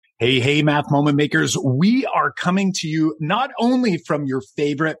Hey, Math Moment Makers. We are coming to you not only from your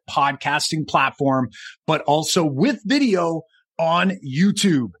favorite podcasting platform, but also with video on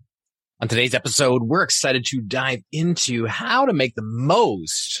YouTube. On today's episode, we're excited to dive into how to make the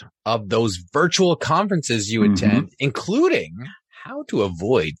most of those virtual conferences you attend, including how to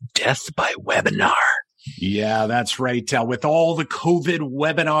avoid death by webinar. Yeah, that's right. With all the COVID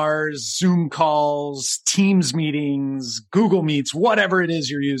webinars, Zoom calls, Teams meetings, Google Meets, whatever it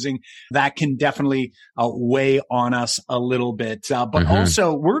is you're using, that can definitely weigh on us a little bit. But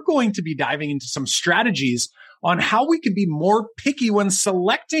also, we're going to be diving into some strategies on how we can be more picky when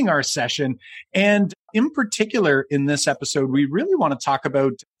selecting our session. And in particular, in this episode, we really want to talk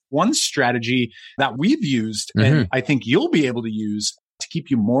about one strategy that we've used and I think you'll be able to use to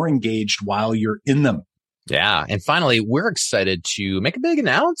keep you more engaged while you're in them. Yeah. And finally, we're excited to make a big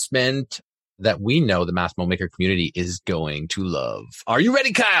announcement that we know the Math Moment Maker community is going to love. Are you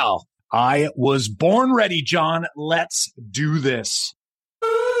ready, Kyle? I was born ready, John. Let's do this.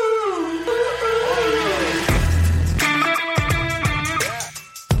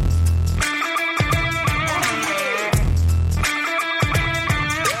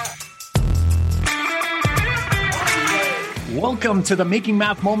 Welcome to the Making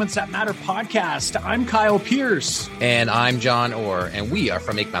Math Moments That Matter podcast. I'm Kyle Pierce. And I'm John Orr, and we are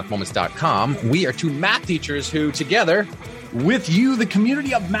from MakeMathMoments.com. We are two math teachers who together, with you, the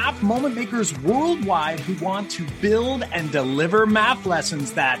community of math moment makers worldwide who want to build and deliver math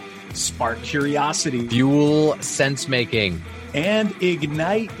lessons that spark curiosity, fuel sense making, and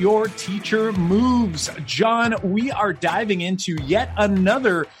ignite your teacher moves. John, we are diving into yet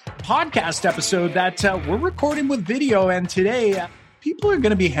another podcast episode that we're recording with video. And today, people are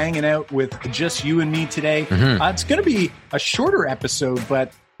going to be hanging out with just you and me today. It's going to be a shorter episode,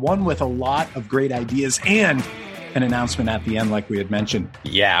 but one with a lot of great ideas and an announcement at the end, like we had mentioned.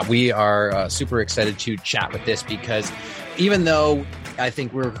 Yeah, we are super excited to chat with this because even though I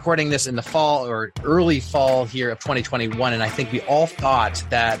think we're recording this in the fall or early fall here of 2021. And I think we all thought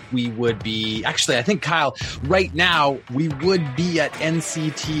that we would be, actually, I think, Kyle, right now, we would be at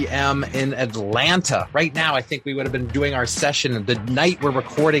NCTM in Atlanta. Right now, I think we would have been doing our session the night we're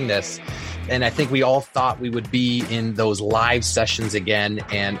recording this. And I think we all thought we would be in those live sessions again,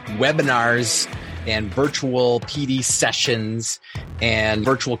 and webinars and virtual PD sessions and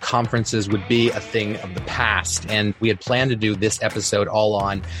virtual conferences would be a thing of the past. And we had planned to do this episode all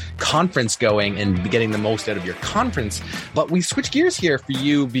on conference going and getting the most out of your conference. But we switched gears here for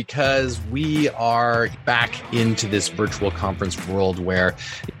you because we are back into this virtual conference world where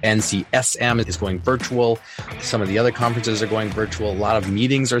NCSM is going virtual. Some of the other conferences are going virtual. A lot of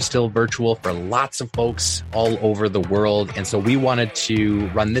meetings are still virtual for lots of folks all over the world. And so we wanted to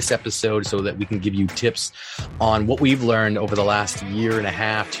run this episode so that we can give you tips on what we've learned over the last year and a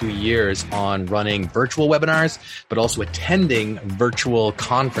half, 2 years on running virtual webinars, but also attending virtual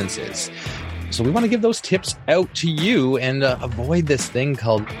conferences. So we want to give those tips out to you and avoid this thing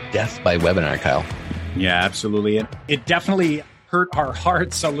called death by webinar, Kyle. Yeah, absolutely. It definitely hurt our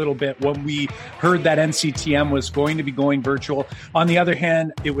hearts a little bit when we heard that NCTM was going to be going virtual. On the other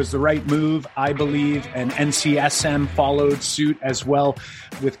hand, it was the right move, I believe, and NCSM followed suit as well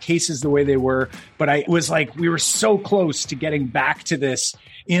with cases the way they were. But it was like we were so close to getting back to this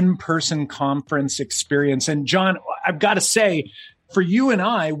in-person conference experience. And John, I've got to say, for you and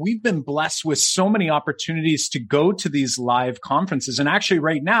I, we've been blessed with so many opportunities to go to these live conferences. And actually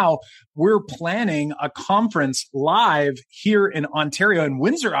right now, we're planning a conference live here in Ontario, in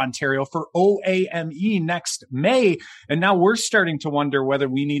Windsor, Ontario for OAME next May. And now we're starting to wonder whether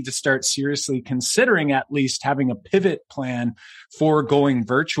we need to start seriously considering at least having a pivot plan for going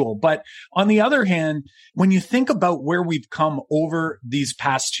virtual. But on the other hand, when you think about where we've come over these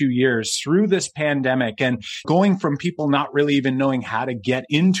past 2 years through this pandemic and going from people not really even knowing how to get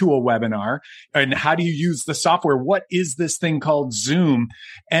into a webinar and how do you use the software, what is this thing called Zoom,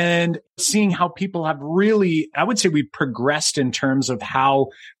 and seeing how people have really, I would say we progressed in terms of how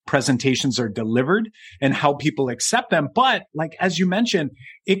presentations are delivered and how people accept them. But like, as you mentioned,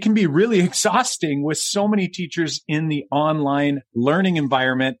 it can be really exhausting with so many teachers in the online learning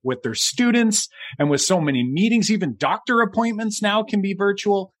environment with their students and with so many meetings. Even doctor appointments now can be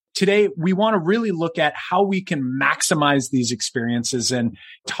virtual. Today, we want to really look at how we can maximize these experiences and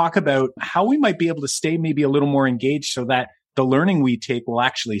talk about how we might be able to stay maybe a little more engaged so that the learning we take will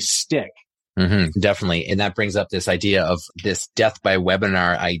actually stick. Definitely. And that brings up this idea of this death by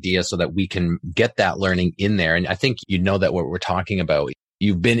webinar idea so that we can get that learning in there. And I think you know that what we're talking about.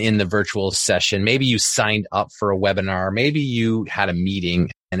 you've been in the virtual session. Maybe you signed up for a webinar. Maybe you had a meeting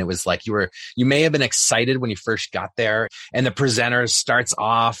and it was like you may have been excited when you first got there and the presenter starts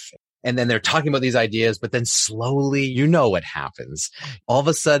off and then they're talking about these ideas, but then slowly, you know what happens. All of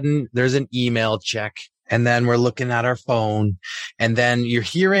a sudden there's an email check. And then we're looking at our phone and then you're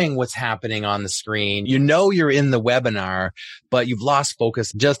hearing what's happening on the screen. You know, you're in the webinar, but you've lost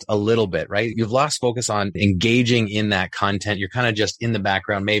focus just a little bit, right? You've lost focus on engaging in that content. You're kind of just in the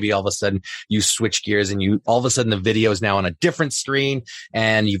background. Maybe all of a sudden you switch gears and all of a sudden the video is now on a different screen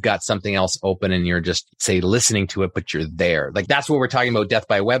and you've got something else open and you're just say listening to it, but you're there. Like that's what we're talking about death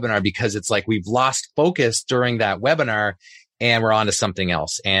by webinar, because it's like we've lost focus during that webinar. And we're on to something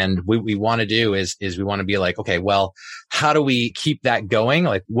else. And what we want to do is we want to be like, okay, well, how do we keep that going?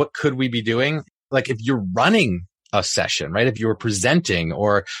 Like, what could we be doing? Like, if you're running a session, right? If you were presenting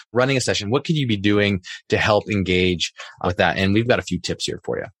or running a session, what could you be doing to help engage with that? And we've got a few tips here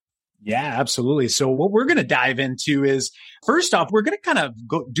for you. Yeah, absolutely. So what we're going to dive into is, first off, we're going to kind of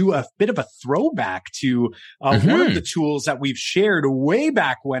do a bit of a throwback to one of the tools that we've shared way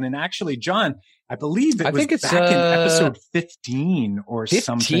back when. And actually, John, I believe it was back in episode 15 or 15,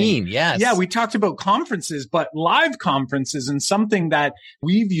 something. 15, yes. Yeah, we talked about conferences, but live conferences and something that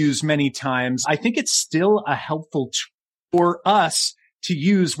we've used many times. I think it's still a helpful tool for us to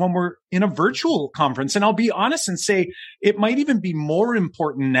use when we're in a virtual conference. And I'll be honest and say it might even be more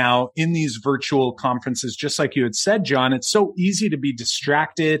important now in these virtual conferences, just like you had said, John. It's so easy to be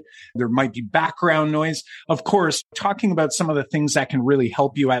distracted. There might be background noise. Of course, talking about some of the things that can really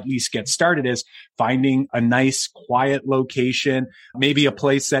help you at least get started is finding a nice, quiet location, maybe a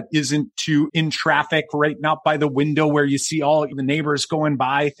place that isn't too in traffic, right? Not by the window where you see all the neighbors going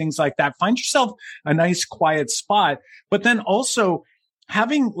by, things like that. Find yourself a nice, quiet spot, but then also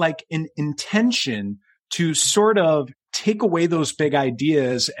having like an intention to sort of take away those big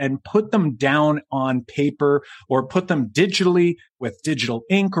ideas and put them down on paper or put them digitally with digital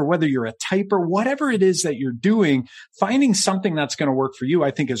ink, or whether you're a typer, whatever it is that you're doing, finding something that's going to work for you,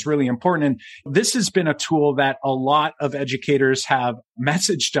 I think is really important. And this has been a tool that a lot of educators have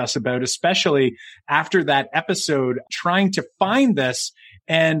messaged us about, especially after that episode, trying to find this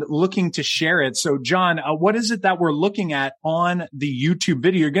and looking to share it. So John, what is it that we're looking at on the YouTube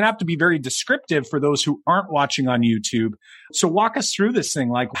video? You're going to have to be very descriptive for those who aren't watching on YouTube. So walk us through this thing.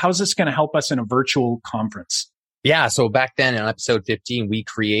 Like, how's this going to help us in a virtual conference? Yeah. So back then in episode 15, we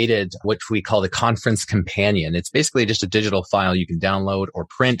created what we call the Conference Companion. It's basically just a digital file you can download or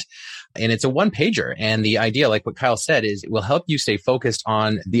print. And it's a one pager. And the idea, like what Kyle said, is it will help you stay focused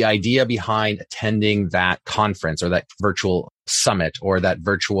on the idea behind attending that conference or that virtual summit or that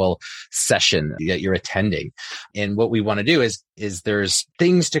virtual session that you're attending. And what we want to do is there's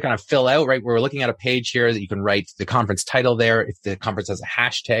things to kind of fill out, right? We're looking at a page here that you can write the conference title there. If the conference has a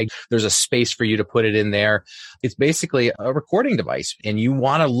hashtag, there's a space for you to put it in there. It's basically a recording device. And you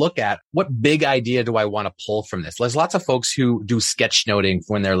want to look at what big idea do I want to pull from this? There's lots of folks who do sketchnoting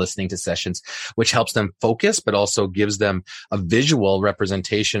when they're listening to sessions, which helps them focus, but also gives them a visual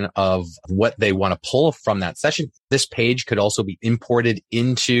representation of what they want to pull from that session. This page could also be imported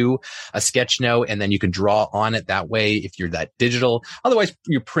into a sketch note, and then you can draw on it that way if you're that digital. Otherwise,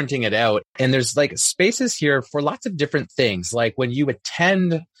 you're printing it out. And there's like spaces here for lots of different things. Like when you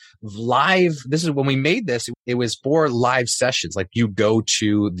attend live, this is when we made this, it was for live sessions. Like you go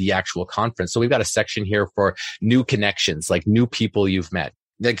to the actual conference. So we've got a section here for new connections, like new people you've met.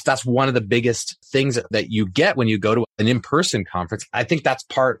 Like that's one of the biggest things that you get when you go to an in-person conference. I think that's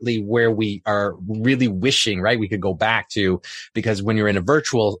partly where we are really wishing, right? We could go back to, because when you're in a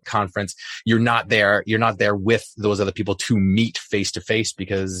virtual conference, you're not there with those other people to meet face to face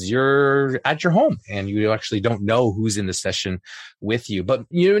because you're at your home and you actually don't know who's in the session with you. But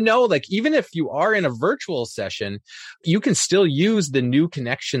like even if you are in a virtual session, you can still use the new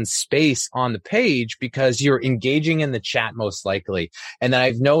connection space on the page because you're engaging in the chat most likely. And then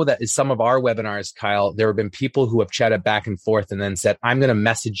I know that in some of our webinars, Kyle, there have been people who have chatted back and forth and then said, I'm going to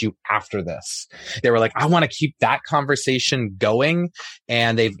message you after this. They were like, I want to keep that conversation going,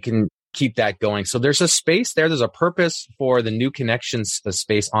 and they can keep that going. So there's a space there. There's a purpose for the new connections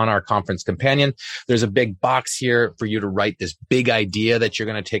space on our Conference Companion. There's a big box here for you to write this big idea that you're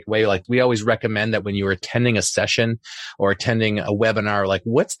going to take away. Like we always recommend that when you're attending a session or attending a webinar, like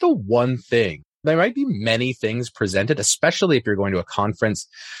what's the one thing? There might be many things presented, especially if you're going to a conference,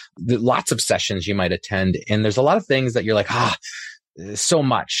 lots of sessions you might attend. And there's a lot of things that you're like, so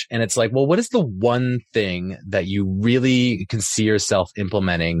much. And it's like, well, what is the one thing that you really can see yourself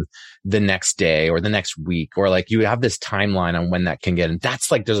implementing the next day or the next week? Or like you have this timeline on when that can get. And that's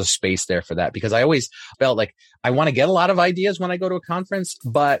like, there's a space there for that, because I always felt like I want to get a lot of ideas when I go to a conference,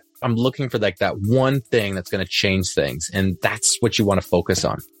 but I'm looking for like that one thing that's going to change things. And that's what you want to focus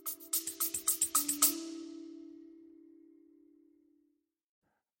on.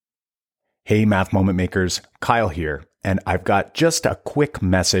 Hey, Math Moment Makers, Kyle here, and I've got just a quick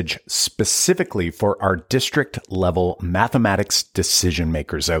message specifically for our district level mathematics decision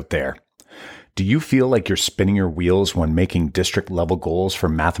makers out there. Do you feel like you're spinning your wheels when making district level goals for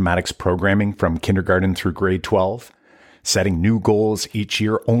mathematics programming from kindergarten through grade 12? Setting new goals each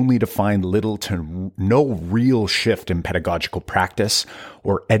year only to find little to no real shift in pedagogical practice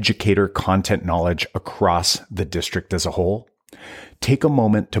or educator content knowledge across the district as a whole? Take a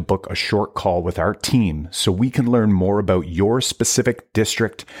moment to book a short call with our team so we can learn more about your specific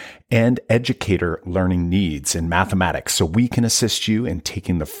district and educator learning needs in mathematics, so we can assist you in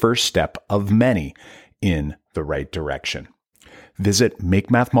taking the first step of many in the right direction. Visit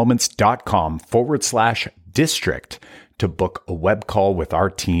makemathmoments.com/district to book a web call with our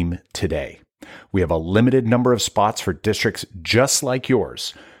team today. We have a limited number of spots for districts just like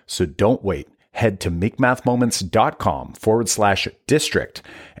yours, so don't wait. Head to makemathmoments.com/district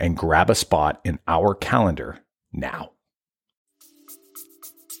and grab a spot in our calendar now.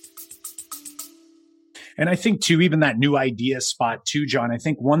 And I think too, even that new idea spot too, John, I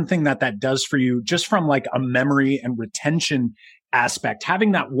think one thing that does for you, just from like a memory and retention aspect,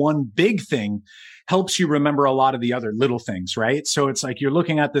 having that one big thing helps you remember a lot of the other little things, right? So it's like you're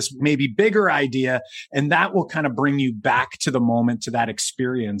looking at this maybe bigger idea, and that will kind of bring you back to the moment, to that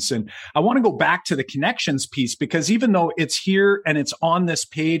experience. And I want to go back to the connections piece, because even though it's here and it's on this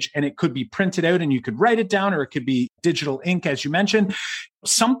page and it could be printed out and you could write it down, or it could be digital ink, as you mentioned,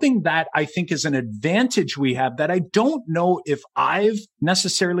 something that I think is an advantage we have that I don't know if I've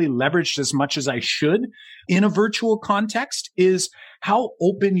necessarily leveraged as much as I should in a virtual context is how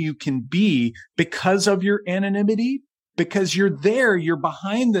open you can be because of your anonymity, because you're there, you're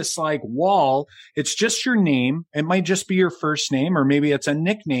behind this like wall. It's just your name. It might just be your first name, or maybe it's a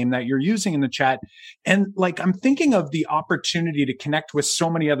nickname that you're using in the chat. And like, I'm thinking of the opportunity to connect with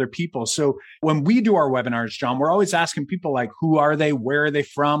so many other people. So when we do our webinars, John, we're always asking people like, who are they? Where are they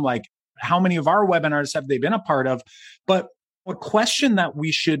from? Like, how many of our webinars have they been a part of? But a question that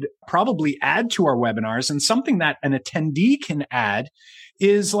we should probably add to our webinars, and something that an attendee can add,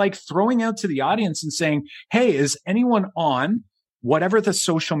 is like throwing out to the audience and saying, hey, is anyone on whatever the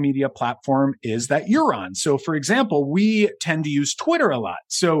social media platform is that you're on? So for example, we tend to use Twitter a lot.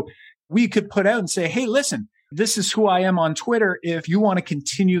 So we could put out and say, hey, listen, this is who I am on Twitter. If you want to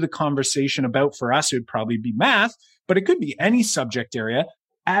continue the conversation about, for us, it would probably be math, but it could be any subject area.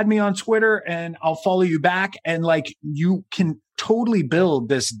 Add me on Twitter and I'll follow you back. And like, you can totally build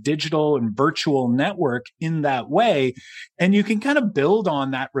this digital and virtual network in that way. And you can kind of build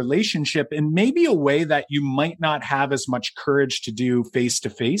on that relationship in maybe a way that you might not have as much courage to do face to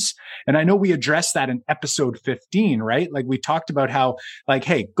face. And I know we addressed that in episode 15, right? Like we talked about how like,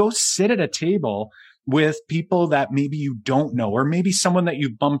 hey, go sit at a table with people that maybe you don't know, or maybe someone that you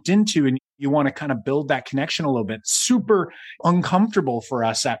bumped into and you want to kind of build that connection a little bit. Super uncomfortable for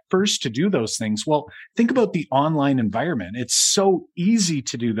us at first to do those things. Well, think about the online environment. It's so easy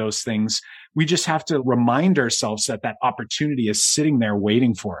to do those things. We just have to remind ourselves that that opportunity is sitting there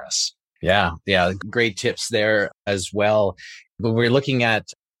waiting for us. Yeah. Great tips there as well. But we're looking at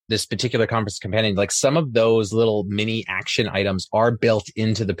this particular conference companion, like some of those little mini action items are built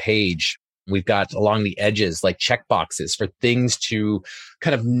into the page. We've got along the edges, like checkboxes for things to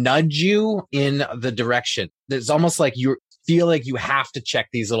kind of nudge you in the direction. It's almost like you feel like you have to check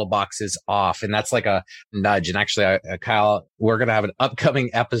these little boxes off. And that's like a nudge. And actually, Kyle, we're going to have an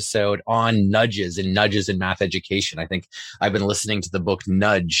upcoming episode on nudges in math education. I think I've been listening to the book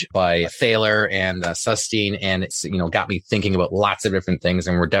Nudge by Thaler and Susteen, and it's, got me thinking about lots of different things.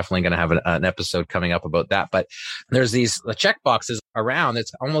 And we're definitely going to have an episode coming up about that. But there's these check boxes around.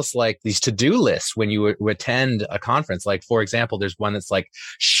 It's almost like these to-do lists when you attend a conference. Like, for example, there's one that's like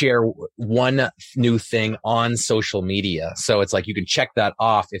share one new thing on social media. So it's like you can check that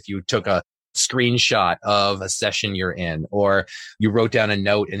off if you took a screenshot of a session you're in, or you wrote down a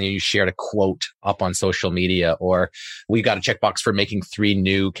note and then you shared a quote up on social media, or we got a checkbox for making 3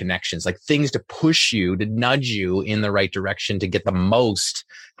 new connections, like things to push you, to nudge you in the right direction to get the most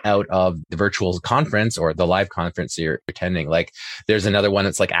out of the virtual conference or the live conference you're attending. Like there's another one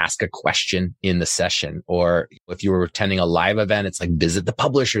that's like ask a question in the session. Or if you were attending a live event, it's like visit the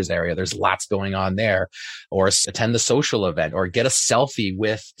publishers area. There's lots going on there. Or attend the social event or get a selfie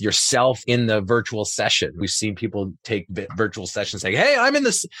with yourself in the virtual session. We've seen people take virtual sessions saying, hey, I'm in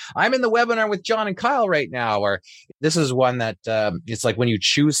the webinar with John and Kyle right now. Or this is one that it's like when you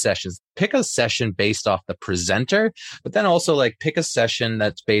choose sessions, pick a session based off the presenter, but then also like pick a session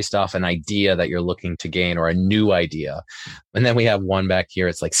that's based off an idea that you're looking to gain or a new idea. And then we have one back here.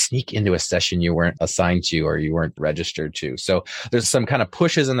 It's like sneak into a session you weren't assigned to or you weren't registered to. So there's some kind of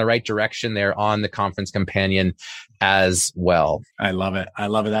pushes in the right direction there on the Conference Companion as well. I love it. I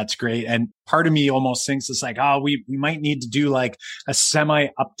love it. That's great. And part of me almost thinks it's like, oh, we might need to do like a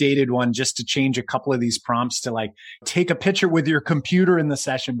semi-updated one just to change a couple of these prompts to like take a picture with your computer in the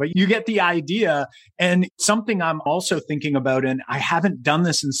session. But you get the idea. And something I'm also thinking about, and I haven't done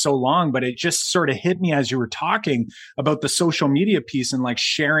this in so long, but it just sort of hit me as you were talking about the social media piece and like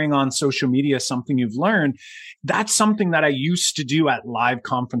sharing on social media something you've learned. That's something that I used to do at live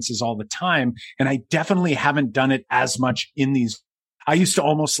conferences all the time. And I definitely haven't done it as much in these. I used to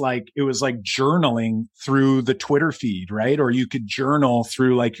almost like, it was like journaling through the Twitter feed, right? Or you could journal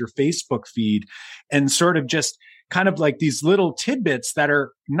through like your Facebook feed and sort of just kind of like these little tidbits that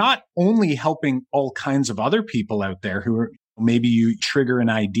are not only helping all kinds of other people out there who are, maybe you trigger an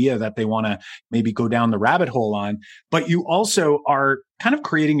idea that they want to maybe go down the rabbit hole on, but you also are kind of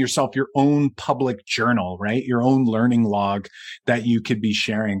creating yourself your own public journal, right? Your own learning log that you could be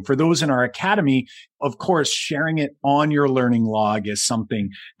sharing. For those in our academy, of course, sharing it on your learning log is something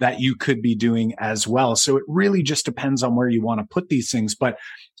that you could be doing as well. So it really just depends on where you want to put these things. But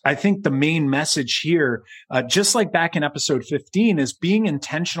I think the main message here, just like back in episode 15, is being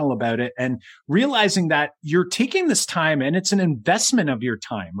intentional about it and realizing that you're taking this time and it's an investment of your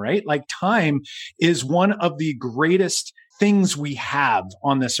time, right? Like time is one of the greatest things we have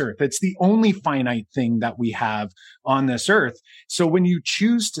on this earth. It's the only finite thing that we have on this earth. So when you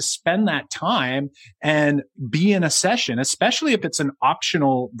choose to spend that time and be in a session, especially if it's an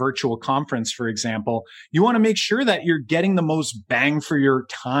optional virtual conference, for example, you want to make sure that you're getting the most bang for your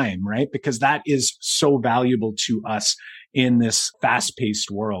time, right? Because that is so valuable to us in this fast-paced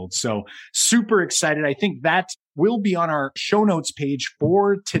world. So super excited. I think that will be on our show notes page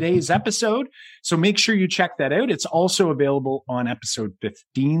for today's episode. So make sure you check that out. It's also available on episode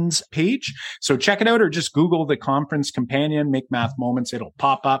 15's page. So check it out or just Google the Conference Companion, Make Math Moments. It'll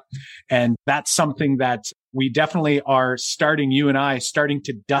pop up. And that's something that we definitely are you and I starting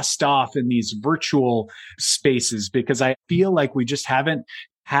to dust off in these virtual spaces, because I feel like we just haven't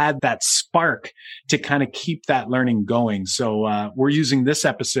had that spark to kind of keep that learning going. So we're using this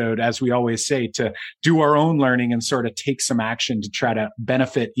episode, as we always say, to do our own learning and sort of take some action to try to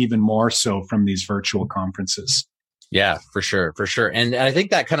benefit even more so from these virtual conferences. Yeah, for sure. For sure. And I think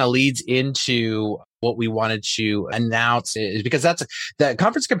that kind of leads into what we wanted to announce, is because the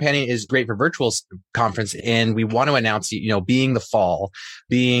Conference Companion is great for virtual conference. And we want to announce, being the fall,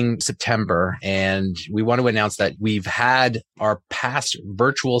 being September, and we want to announce that we've had our past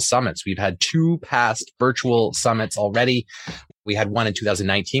virtual summits. We've had 2 past virtual summits already. We had one in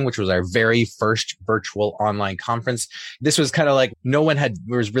 2019, which was our very first virtual online conference. This was kind of like no one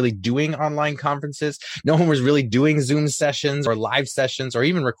was really doing online conferences. No one was really doing Zoom sessions or live sessions or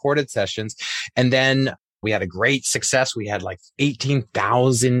even recorded sessions. And then we had a great success. We had like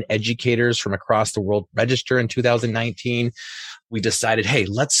 18,000 educators from across the world register in 2019. We decided, hey,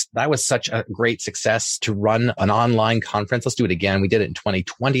 that was such a great success to run an online conference. Let's do it again. We did it in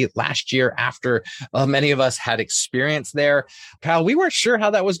 2020 last year after many of us had experience there. Kyle, we weren't sure how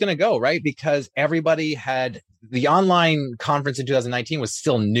that was going to go, right? Because everybody had the online conference in 2019 was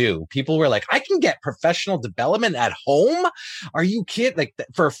still new. People were like, I can get professional development at home. Are you kidding? Like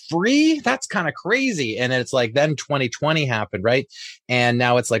for free? That's kind of crazy. And it's like, then 2020 happened, right? And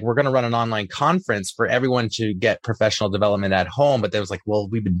now it's like, we're going to run an online conference for everyone to get professional development at home. But there was like, well,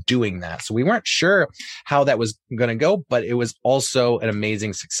 we've been doing that. So we weren't sure how that was going to go, but it was also an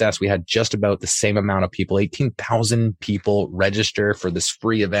amazing success. We had just about the same amount of people, 18,000 people register for this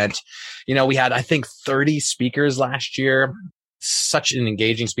free event. We had, I think, 30 speakers last year, such an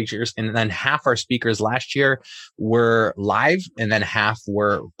engaging speakers. And then half our speakers last year were live and then half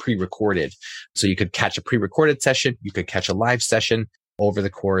were pre-recorded. So you could catch a pre-recorded session. You could catch a live session over the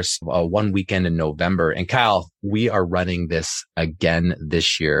course of one weekend in November. And Kyle, we are running this again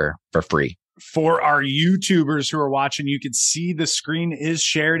this year for free. for our YouTubers who are watching, you can see the screen is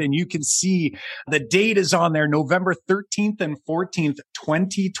shared and you can see the date is on there, November 13th and 14th,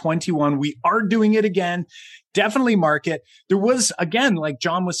 2021. We are doing it again. Definitely mark it. There was, again, like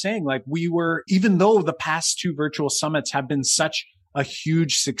John was saying, like even though the past two virtual summits have been such a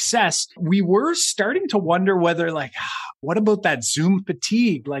huge success, we were starting to wonder whether what about that Zoom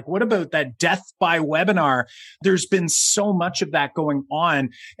fatigue? Like, what about that death by webinar? There's been so much of that going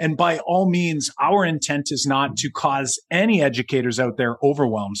on. And by all means, our intent is not to cause any educators out there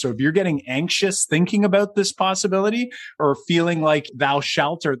overwhelmed. So if you're getting anxious thinking about this possibility or feeling like thou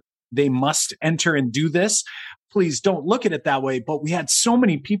shalt or they must enter and do this, please don't look at it that way. But we had so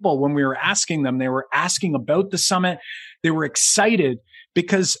many people when we were asking them, they were asking about the summit. They were excited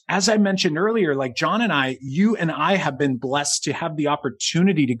because, as I mentioned earlier, like John and I, you and I have been blessed to have the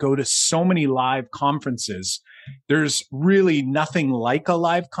opportunity to go to so many live conferences. There's really nothing like a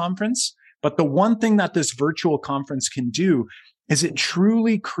live conference, but the one thing that this virtual conference can do is it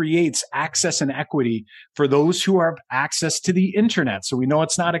truly creates access and equity for those who have access to the internet. So we know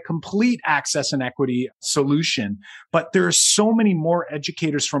it's not a complete access and equity solution, but there are so many more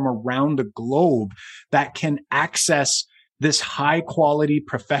educators from around the globe that can access this high quality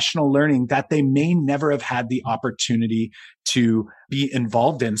professional learning that they may never have had the opportunity to be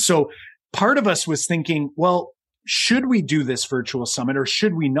involved in. So part of us was thinking, well, should we do this virtual summit or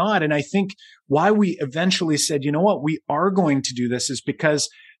should we not? And I think why we eventually said, you know what, we are going to do this is because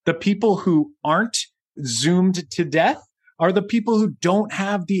the people who aren't Zoomed to death are the people who don't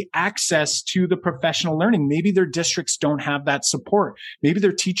have the access to the professional learning. Maybe their districts don't have that support. Maybe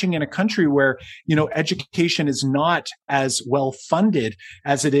they're teaching in a country where, education is not as well funded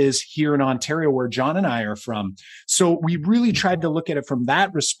as it is here in Ontario, where John and I are from. So we really tried to look at it from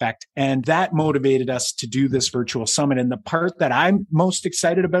that respect, and that motivated us to do this virtual summit. And the part that I'm most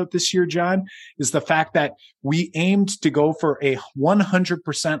excited about this year, John, is the fact that we aimed to go for a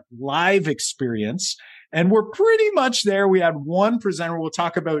 100% live experience. And we're pretty much there. We had one presenter. We'll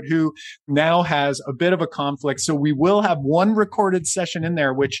talk about who now has a bit of a conflict. So we will have one recorded session in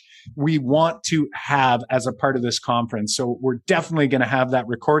there, which we want to have as a part of this conference. So we're definitely going to have that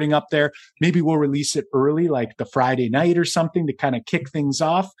recording up there. Maybe we'll release it early, like the Friday night or something, to kind of kick things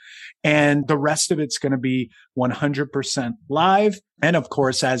off. And the rest of it's going to be 100% live. And of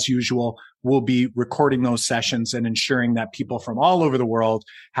course, as usual, we'll be recording those sessions and ensuring that people from all over the world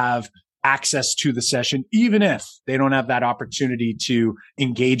have access to the session, even if they don't have that opportunity to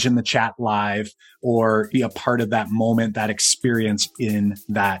engage in the chat live or be a part of that moment, that experience in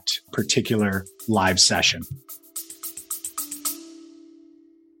that particular live session.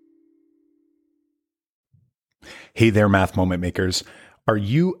 Hey there, Math Moment Makers. Are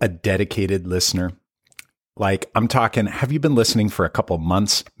you a dedicated listener? Like, I'm talking, have you been listening for a couple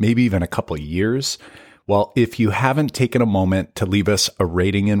months, maybe even a couple years? Well, if you haven't taken a moment to leave us a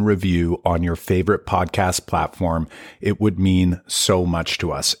rating and review on your favorite podcast platform, it would mean so much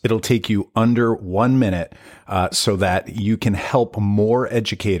to us. It'll take you under 1 minute so that you can help more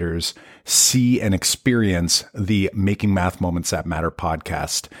educators see and experience the Making Math Moments That Matter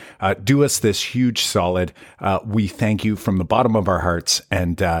podcast. Do us this huge solid. We thank you from the bottom of our hearts.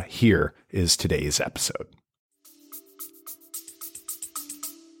 And here is today's episode.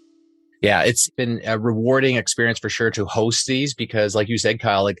 Yeah, it's been a rewarding experience for sure to host these because, like you said,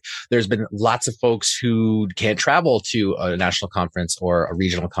 Kyle, there's been lots of folks who can't travel to a national conference or a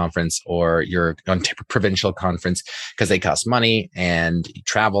regional conference or your provincial conference because they cost money and you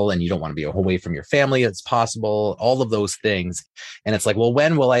travel and you don't want to be away from your family. It's possible, all of those things. And it's like, well,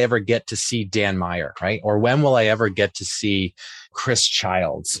 when will I ever get to see Dan Meyer, right? Or when will I ever get to see Chris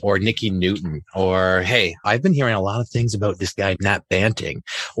Childs or Nikki Newton? Or, hey, I've been hearing a lot of things about this guy, Nat Banting,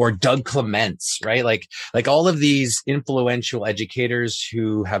 or Doug Clements, right? Like all of these influential educators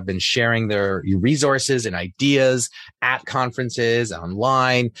who have been sharing their resources and ideas at conferences,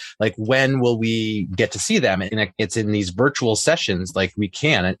 online. Like, when will we get to see them? And it's in these virtual sessions like we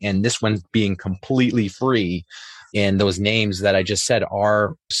can. And this one being completely free. And those names that I just said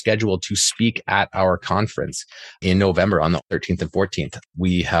are scheduled to speak at our conference in November on the 13th and 14th.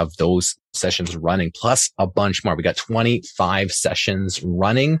 We have those sessions running, plus a bunch more. We got 25 sessions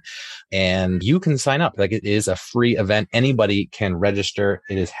running, and you can sign up. Like, it is a free event. Anybody can register.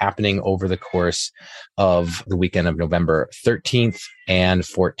 It is happening over the course of the weekend of November 13th and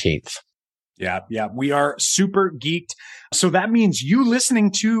 14th. Yeah. We are super geeked. So that means you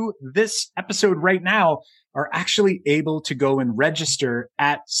listening to this episode right now are actually able to go and register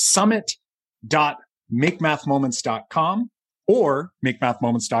at summit.makemathmoments.com or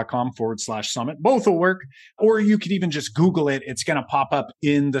makemathmoments.com/summit. Both will work. Or you could even just Google it. It's going to pop up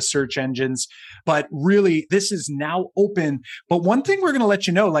in the search engines. But really, this is now open. But one thing we're going to let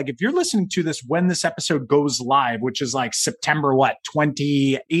you know, like if you're listening to this when this episode goes live, which is like September,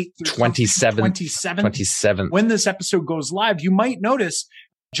 28th? 27th. When this episode goes live, you might notice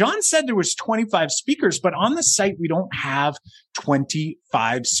John said there was 25 speakers, but on the site, we don't have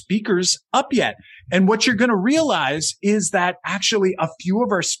 25 speakers up yet. And what you're going to realize is that actually a few of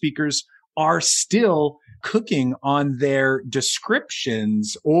our speakers are still cooking on their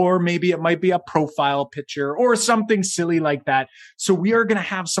descriptions, or maybe it might be a profile picture or something silly like that. So we are going to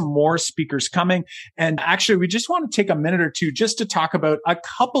have some more speakers coming. And actually, we just want to take a minute or two just to talk about a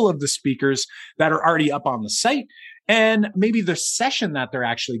couple of the speakers that are already up on the site and maybe the session that they're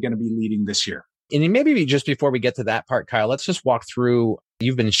actually going to be leading this year. And maybe just before we get to that part, Kyle, let's just walk through.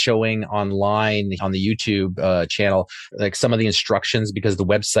 You've been showing online on the YouTube channel, like some of the instructions, because the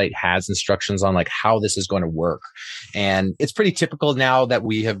website has instructions on like how this is going to work. And it's pretty typical now that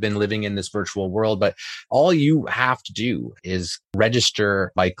we have been living in this virtual world, but all you have to do is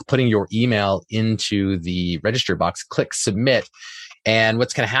register by putting your email into the register box, click submit. And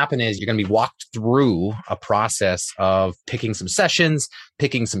what's going to happen is you're going to be walked through a process of picking some sessions,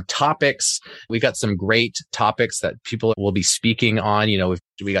 picking some topics. We've got some great topics that people will be speaking on. You know,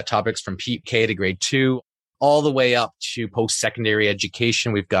 we got topics from K to grade 2, all the way up to post-secondary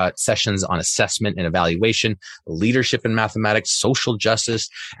education. We've got sessions on assessment and evaluation, leadership in mathematics, social justice,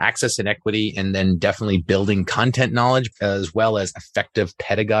 access and equity, and then definitely building content knowledge as well as effective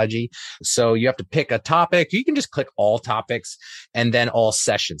pedagogy. So you have to pick a topic. You can just click all topics and then all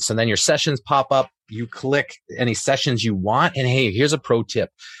sessions. So then your sessions pop up. You click any sessions you want. And hey, here's a pro tip.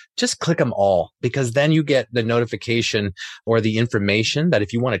 Just click them all, because then you get the notification or the information that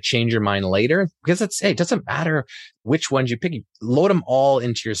if you want to change your mind later, because it doesn't matter which ones you pick, you load them all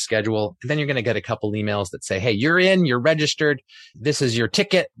into your schedule. And then you're going to get a couple emails that say, hey, you're registered. This is your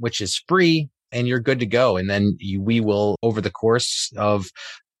ticket, which is free, and you're good to go. And then we will, over the course of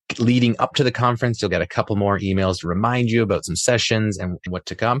leading up to the conference, you'll get a couple more emails to remind you about some sessions and what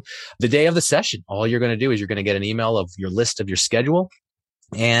to come. The day of the session, all you're going to do is you're going to get an email of your list of your schedule.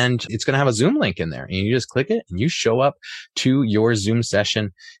 And it's going to have a Zoom link in there, and you just click it and you show up to your Zoom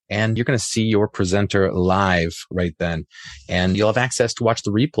session, and you're going to see your presenter live right then. And you'll have access to watch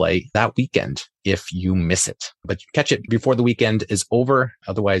the replay that weekend if you miss it, but you catch it before the weekend is over.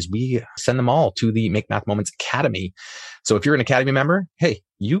 Otherwise, we send them all to the Make Math Moments Academy. So if you're an Academy member, hey,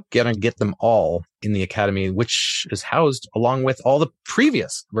 you gotta get them all in the Academy, which is housed along with all the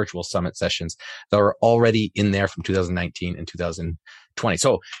previous virtual summit sessions that are already in there from 2019 and 2020.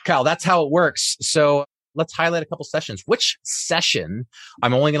 So Kyle, that's how it works. So let's highlight a couple sessions. Which session?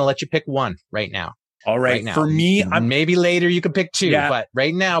 I'm only going to let you pick one right now. All right. Now. For me, maybe later you can pick two, but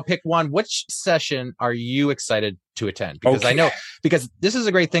right now pick one. Which session are you excited to attend? Because I know, because this is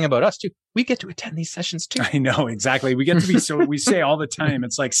a great thing about us too. We get to attend these sessions too. I know, exactly. We get to be we say all the time,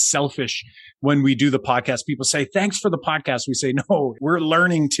 it's like selfish when we do the podcast. People say, thanks for the podcast. We say, no, we're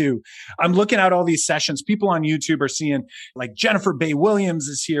learning too. I'm looking at all these sessions. People on YouTube are seeing like Jennifer Bay Williams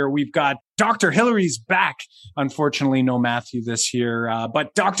is here. We've got Dr. Hillary's back. Unfortunately, no Matthew this year,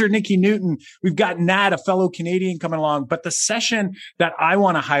 but Dr. Nikki Newton. We've got Nat, a fellow Canadian, coming along. But the session that I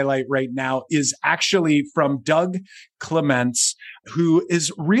want to highlight right now is actually from Doug Clements, who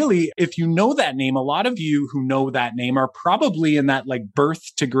is really, if you know that name, a lot of you who know that name are probably in that like birth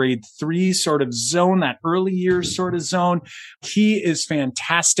to grade 3 sort of zone, that early years sort of zone. He is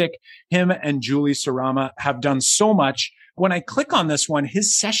fantastic. Him and Julie Sarama have done so much. When I click on this one,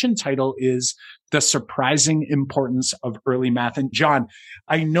 his session title is The Surprising Importance of Early Math. And John,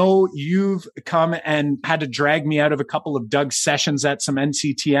 I know you've come and had to drag me out of a couple of Doug's sessions at some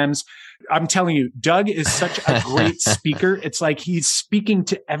NCTMs. I'm telling you, Doug is such a great speaker. It's like he's speaking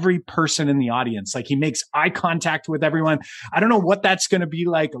to every person in the audience. Like he makes eye contact with everyone. I don't know what that's going to be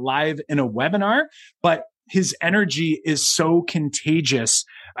like live in a webinar, but his energy is so contagious.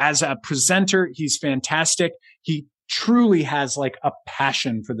 As a presenter, he's fantastic. He truly has like a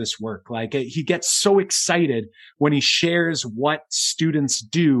passion for this work. Like he gets so excited when he shares what students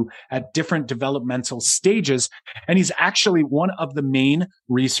do at different developmental stages. And he's actually one of the main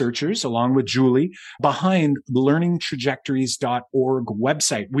researchers, along with Julie, behind the learningtrajectories.org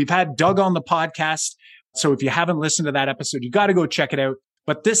website. We've had Doug on the podcast. So if you haven't listened to that episode, you got to go check it out.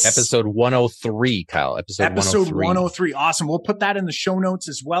 But this episode 103, Kyle, episode 103. Awesome. We'll put that in the show notes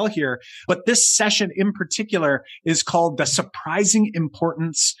as well here. But this session in particular is called The Surprising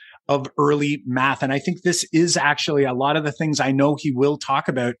Importance of early math. And I think this is actually a lot of the things I know he will talk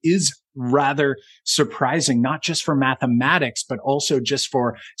about is rather surprising, not just for mathematics, but also just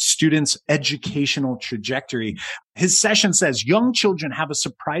for students' educational trajectory. His session says young children have a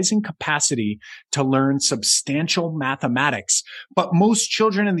surprising capacity to learn substantial mathematics, but most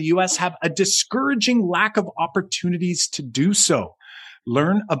children in the US have a discouraging lack of opportunities to do so.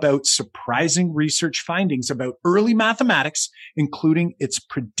 Learn about surprising research findings about early mathematics, including its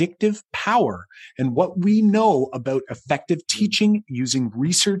predictive power and what we know about effective teaching using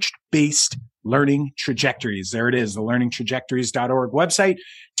research-based learning trajectories. There it is, the learningtrajectories.org website.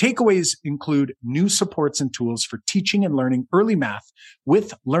 Takeaways include new supports and tools for teaching and learning early math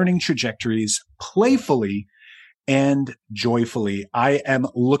with learning trajectories playfully and joyfully. I am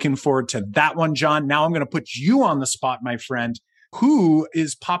looking forward to that one, John. Now I'm going to put you on the spot, my friend. Who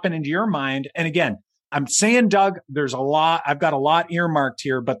is popping into your mind? And again, I'm saying, Doug, there's a lot, I've got a lot earmarked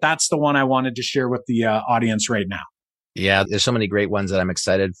here, but that's the one I wanted to share with the audience right now. Yeah, there's so many great ones that I'm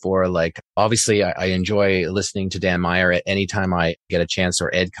excited for. Like, obviously, I enjoy listening to Dan Meyer at any time I get a chance, or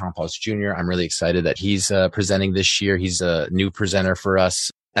Ed Campos Jr. I'm really excited that he's presenting this year. He's a new presenter for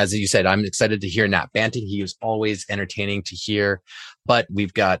us. As you said, I'm excited to hear Nat Banton. He was always entertaining to hear. But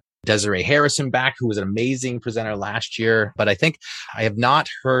we've got Desiree Harrison back, who was an amazing presenter last year. But I think I have not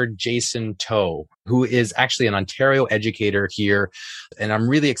heard Jason Toe, who is actually an Ontario educator here. And I'm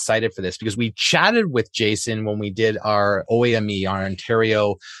really excited for this because we chatted with Jason when we did our OAME, our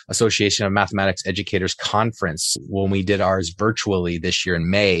Ontario Association of Mathematics Educators Conference. When we did ours virtually this year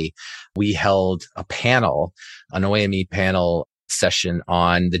in May, we held a panel, an OAME panel session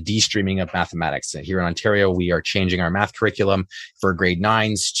on the de-streaming of mathematics. Here in Ontario, we are changing our math curriculum for grade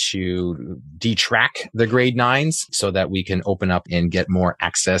 9s to detrack the grade 9s so that we can open up and get more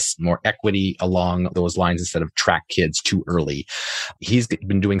access, more equity along those lines instead of track kids too early. He's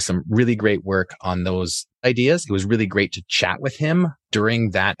been doing some really great work on those ideas. It was really great to chat with him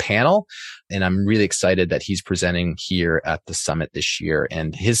during that panel. And I'm really excited that he's presenting here at the summit this year.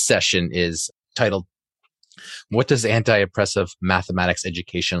 And his session is titled, "What does anti-oppressive mathematics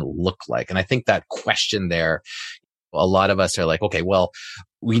education look like?" And I think that question there, a lot of us are like, okay, well,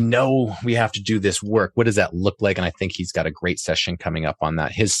 we know we have to do this work. What does that look like? And I think he's got a great session coming up on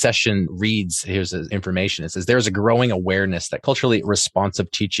that. His session reads, here's his information. It says, "There's a growing awareness that culturally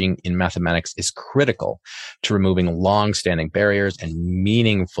responsive teaching in mathematics is critical to removing long-standing barriers and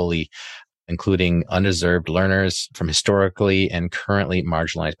meaningfully including undeserved learners from historically and currently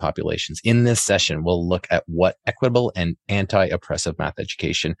marginalized populations. In this session, we'll look at what equitable and anti-oppressive math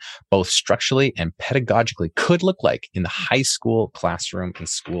education, both structurally and pedagogically, could look like in the high school classroom and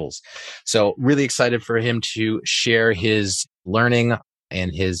schools." So really excited for him to share his learning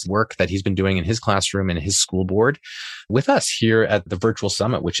and his work that he's been doing in his classroom and his school board with us here at the virtual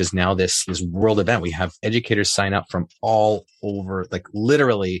summit, which is now this world event. We have educators sign up from all over, like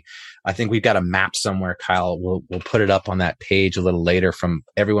literally, I think we've got a map somewhere, Kyle. We'll put it up on that page a little later from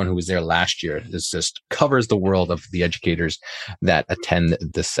everyone who was there last year. This just covers the world of the educators that attend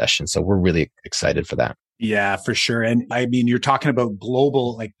this session. So we're really excited for that. Yeah, for sure. And I mean, you're talking about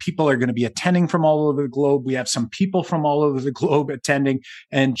global, like people are going to be attending from all over the globe. We have some people from all over the globe attending.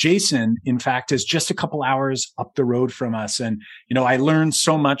 And Jason, in fact, is just a couple hours up the road from us. And, you know, I learn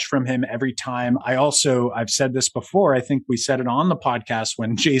so much from him every time. I've said this before. I think we said it on the podcast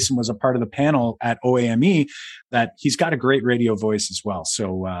when Jason was a part of the panel at OAME, that he's got a great radio voice as well.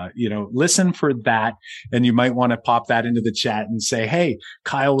 So, listen for that. And you might want to pop that into the chat and say, hey,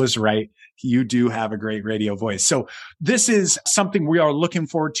 Kyle was right. You do have a great radio voice. So this is something we are looking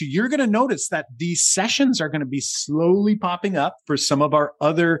forward to. You're going to notice that these sessions are going to be slowly popping up for some of our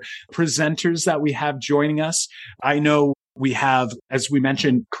other presenters that we have joining us. I know we have, as we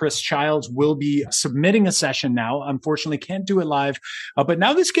mentioned, Chris Childs will be submitting a session now. Unfortunately, can't do it live, but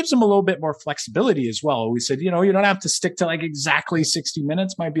now this gives him a little bit more flexibility as well. We said, you don't have to stick to like exactly 60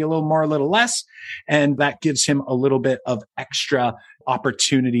 minutes, might be a little more, a little less. And that gives him a little bit of extra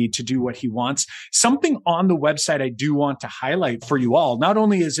opportunity to do what he wants. Something on the website I do want to highlight for you all. Not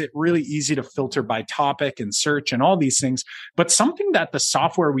only is it really easy to filter by topic and search and all these things, but something that the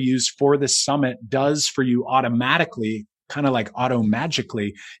software we use for this summit does for you automatically, kind of like auto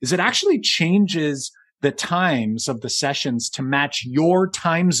magically, is it actually changes the times of the sessions to match your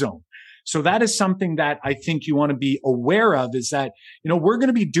time zone. So that is something that I think you want to be aware of, is that, we're going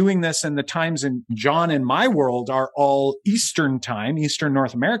to be doing this, and the times in John and my world are all Eastern time, Eastern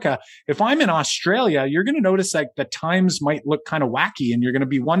North America. If I'm in Australia, you're going to notice like the times might look kind of wacky, and you're going to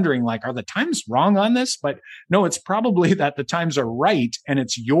be wondering like, are the times wrong on this? But no, it's probably that the times are right and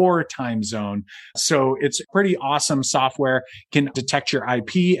it's your time zone. So it's pretty awesome software, can detect your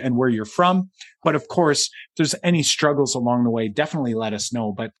IP and where you're from. But of course, if there's any struggles along the way, definitely let us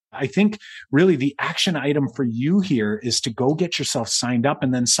know. But I think really the action item for you here is to go get yourself signed up.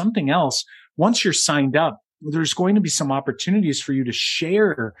 And then something else, once you're signed up, there's going to be some opportunities for you to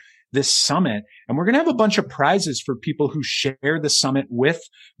share this summit. And we're going to have a bunch of prizes for people who share the summit with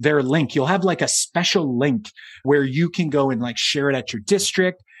their link. You'll have like a special link where you can go and like share it at your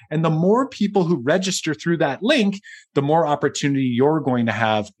district. And the more people who register through that link, the more opportunity you're going to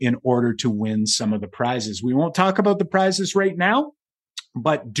have in order to win some of the prizes. We won't talk about the prizes right now,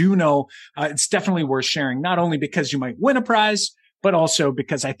 but do know it's definitely worth sharing, not only because you might win a prize, but also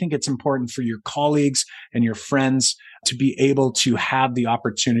because I think it's important for your colleagues and your friends to be able to have the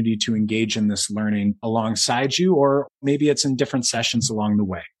opportunity to engage in this learning alongside you, or maybe it's in different sessions along the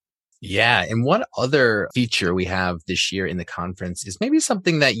way. Yeah. And one other feature we have this year in the conference is maybe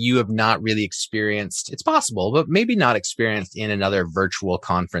something that you have not really experienced. It's possible, but maybe not experienced in another virtual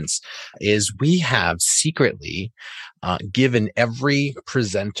conference, is we have secretly given every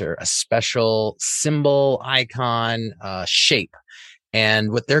presenter a special symbol, icon, shape.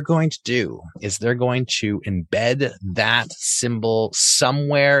 And what they're going to do is they're going to embed that symbol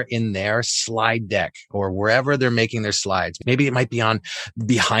somewhere in their slide deck or wherever they're making their slides. Maybe it might be on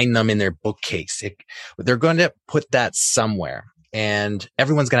behind them in their bookcase. They're going to put that somewhere, and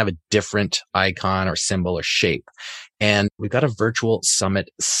everyone's going to have a different icon or symbol or shape. And we've got a virtual summit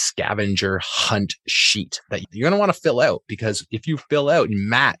scavenger hunt sheet that you're going to want to fill out, because if you fill out and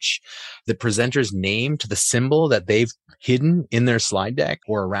match the presenter's name to the symbol that they've hidden in their slide deck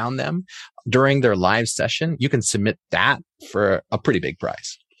or around them during their live session, you can submit that for a pretty big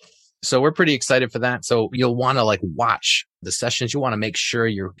prize. So we're pretty excited for that. So you'll want to watch the sessions. You want to make sure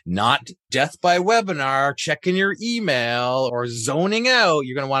you're not death by webinar, checking your email or zoning out.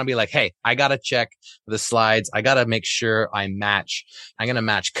 You're going to want to be like, hey, I got to check the slides. I got to make sure I'm going to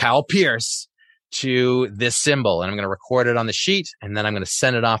match Kyle Pearce to this symbol, and I'm going to record it on the sheet, and then I'm going to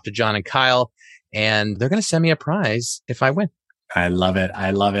send it off to John and Kyle, and they're going to send me a prize if I win. I love it.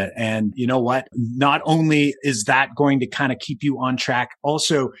 I love it. And you know what? Not only is that going to kind of keep you on track,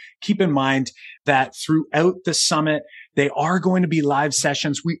 also keep in mind that throughout the summit, they are going to be live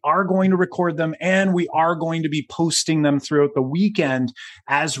sessions. We are going to record them, and we are going to be posting them throughout the weekend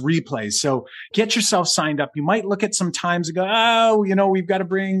as replays. So get yourself signed up. You might look at some times and go, oh, we've got to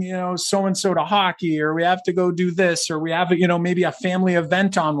bring, so-and-so to hockey, or we have to go do this, or we have, maybe a family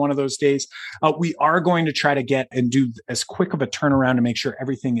event on one of those days. We are going to try to get and do as quick of a turnaround to make sure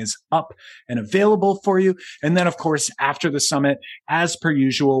everything is up and available for you. And then, of course, after the summit, as per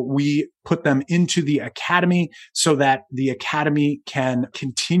usual, we put them into the academy so that the academy can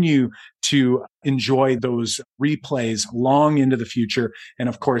continue to enjoy those replays long into the future. And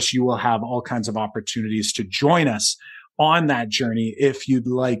of course, you will have all kinds of opportunities to join us on that journey if you'd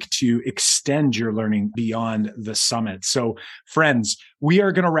like to extend your learning beyond the summit. So friends, we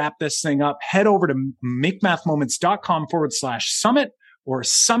are going to wrap this thing up. Head over to makemathmoments.com/summit or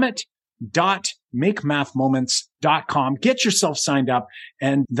summit.makemathmoments.com. Get yourself signed up.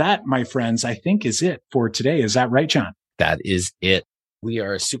 And that, my friends, I think is it for today. Is that right, John? That is it. We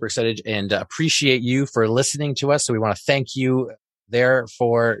are super excited and appreciate you for listening to us. So we want to thank you there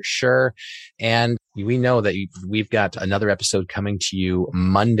for sure. And we know that we've got another episode coming to you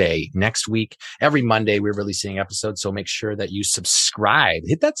Monday next week. Every Monday we're releasing episodes. So make sure that you subscribe,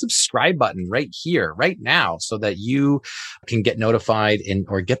 hit that subscribe button right here, right now, so that you can get notified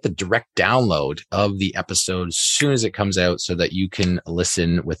or get the direct download of the episode as soon as it comes out, so that you can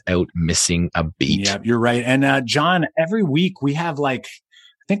listen without missing a beat. Yeah, you're right. And John, every week we have I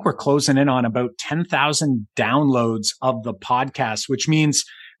think we're closing in on about 10,000 downloads of the podcast, which means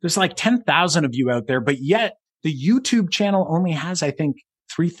there's 10,000 of you out there, but yet the YouTube channel only has, I think,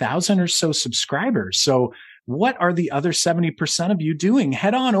 3,000 or so subscribers. So what are the other 70% of you doing?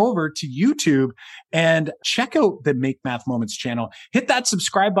 Head on over to YouTube and check out the Make Math Moments channel. Hit that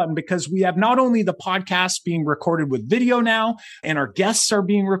subscribe button, because we have not only the podcast being recorded with video now, and our guests are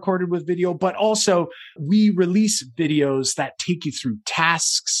being recorded with video, but also we release videos that take you through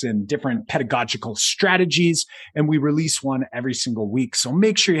tasks and different pedagogical strategies. And we release one every single week. So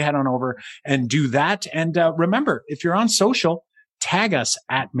make sure you head on over and do that. And remember, if you're on social, tag us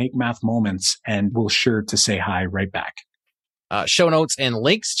at Make Math Moments, and we'll sure to say hi right back. show notes and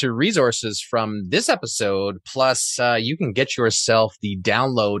links to resources from this episode. Plus, you can get yourself the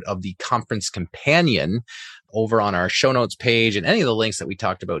download of the Conference Companion over on our show notes page and any of the links that we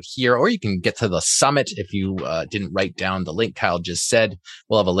talked about here, or you can get to the summit if you didn't write down the link Kyle just said.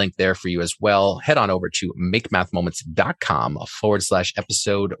 We'll have a link there for you as well. Head on over to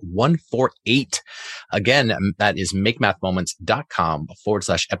makemathmoments.com/episode 148. Again, that is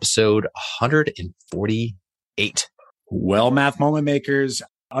makemathmoments.com/episode 148. Well, Math Moment Makers,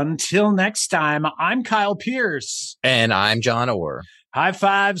 until next time, I'm Kyle Pierce. And I'm John Orr. High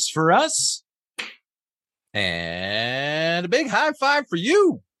fives for us. And a big high five for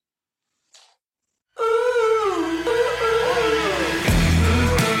you.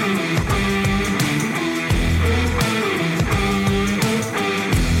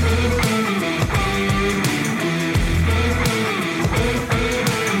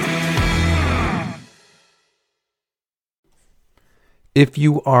 If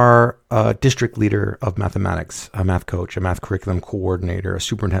you are a district leader of mathematics, a math coach, a math curriculum coordinator, a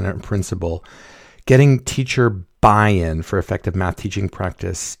superintendent and principal, getting teacher buy-in for effective math teaching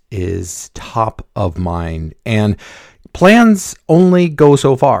practice is top of mind. And plans only go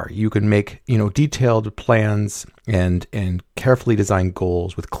so far. You can make, detailed plans and carefully designed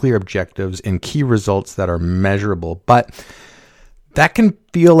goals with clear objectives and key results that are measurable. But that can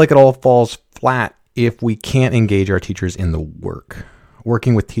feel like it all falls flat if we can't engage our teachers in the work.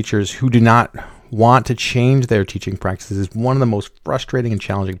 Working with teachers who do not want to change their teaching practices is one of the most frustrating and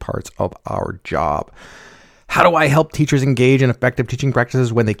challenging parts of our job. How do I help teachers engage in effective teaching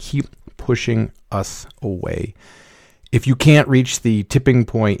practices when they keep pushing us away? If you can't reach the tipping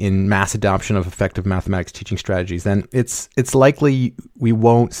point in mass adoption of effective mathematics teaching strategies, then it's likely we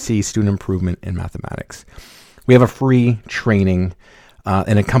won't see student improvement in mathematics. We have a free training,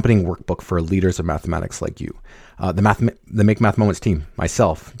 an accompanying workbook for leaders of mathematics like you. The Make Math Moments team,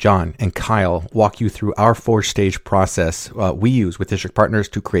 myself, John, and Kyle walk you through our 4-stage process we use with district partners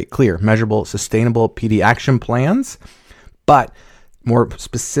to create clear, measurable, sustainable PD action plans, but more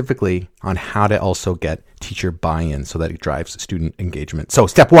specifically on how to also get teacher buy-in so that it drives student engagement. So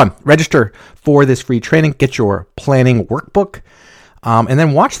step 1, register for this free training, get your planning workbook, and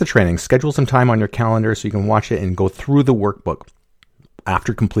then watch the training. Schedule some time on your calendar so you can watch it and go through the workbook.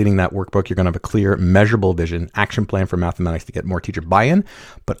 After completing that workbook, you're going to have a clear, measurable vision, action plan for mathematics to get more teacher buy-in,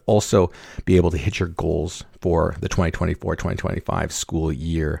 but also be able to hit your goals for the 2024-2025 school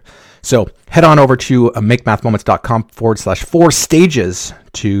year. So head on over to makemathmoments.com/4 stages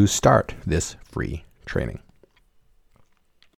to start this free training.